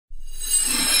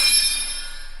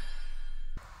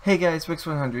Hey guys,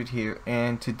 Wix100 here,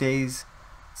 and today's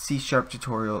C#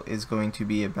 tutorial is going to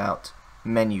be about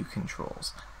menu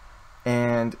controls.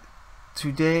 And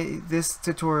today, this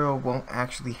tutorial won't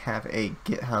actually have a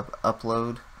GitHub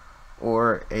upload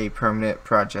or a permanent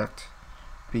project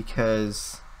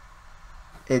because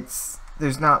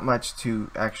there's not much to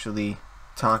actually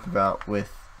talk about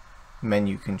with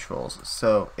menu controls.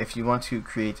 So if you want to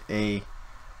create a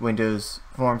Windows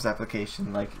Forms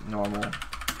application like normal,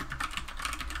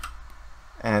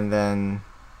 and then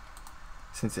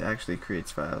since it actually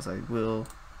creates files, I will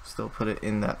still put it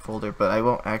in that folder, but I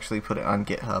won't actually put it on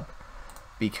GitHub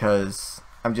because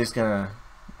I'm just gonna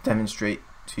demonstrate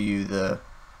to you the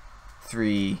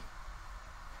three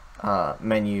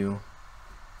menu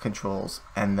controls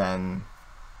and then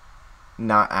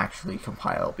not actually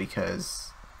compile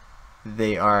because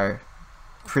they are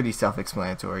pretty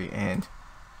self-explanatory and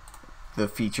the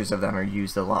features of them are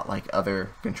used a lot like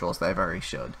other controls that I've already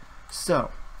showed.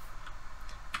 So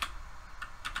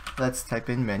let's type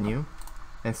in menu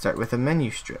and start with a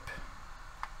MenuStrip.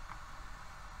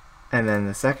 And then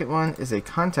the second one is a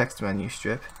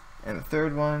ContextMenuStrip, and the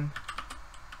third one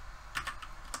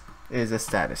is a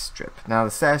StatusStrip. Now the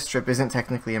StatusStrip isn't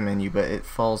technically a menu, but it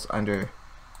falls under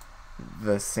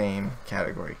the same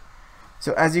category.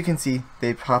 So as you can see,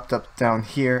 they popped up down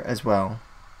here as well.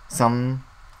 Some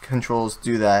controls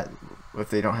do that if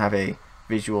they don't have a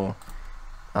visual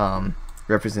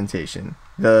representation.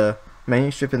 The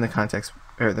MenuStrip and the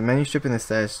MenuStrip and the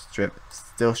StatusStrip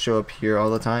still show up here all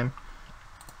the time,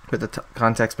 but the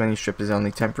ContextMenuStrip is only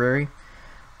temporary.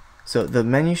 So the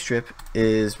MenuStrip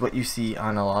is what you see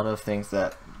on a lot of things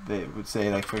that they would say,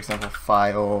 like for example,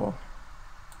 file,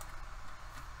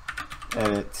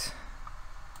 edit,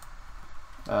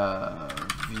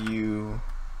 view,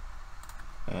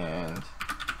 and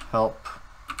help.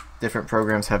 Different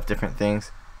programs have different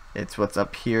things. It's what's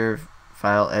up here: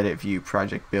 file, edit, view,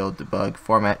 project, build, debug,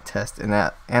 format, test, and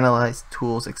that analyze,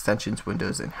 tools, extensions,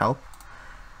 windows, and help.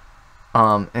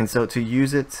 And so to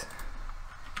use it,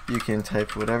 you can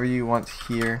type whatever you want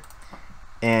here,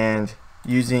 and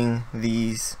using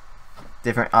these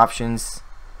different options,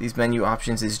 these menu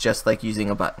options, is just like using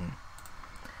a button.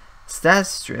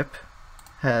 StatusStrip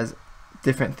has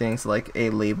different things like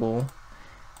a label,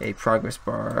 a progress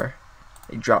bar,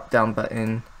 a drop down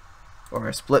button, or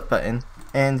a split button,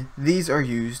 and these are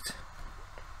used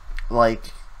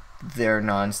like their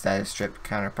non-StatusStrip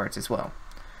counterparts as well.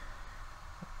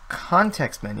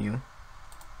 Context menu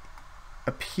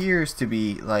appears to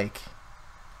be like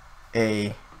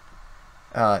a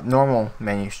normal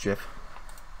MenuStrip,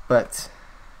 but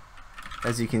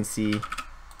as you can see,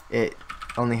 it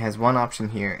only has one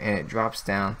option here, and it drops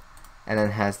down and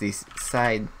then has these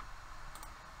side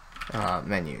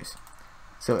menus.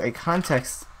 So a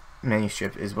context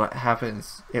MenuStrip is what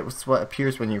happens, it's what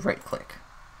appears when you right click,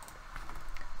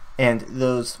 and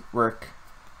those work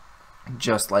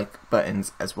just like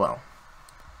buttons as well.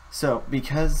 So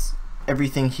because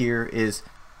everything here is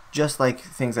just like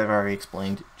things I've already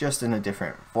explained, just in a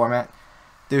different format,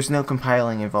 there's no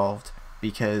compiling involved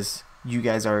because you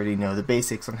guys already know the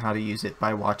basics on how to use it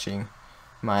by watching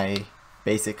my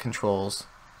basic controls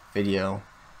video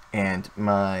and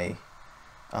my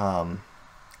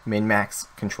min-max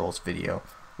controls video,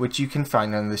 which you can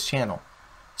find on this channel.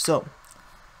 So,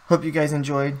 hope you guys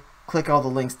enjoyed. Click all the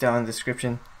links down in the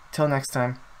description. Till next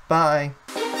time, bye!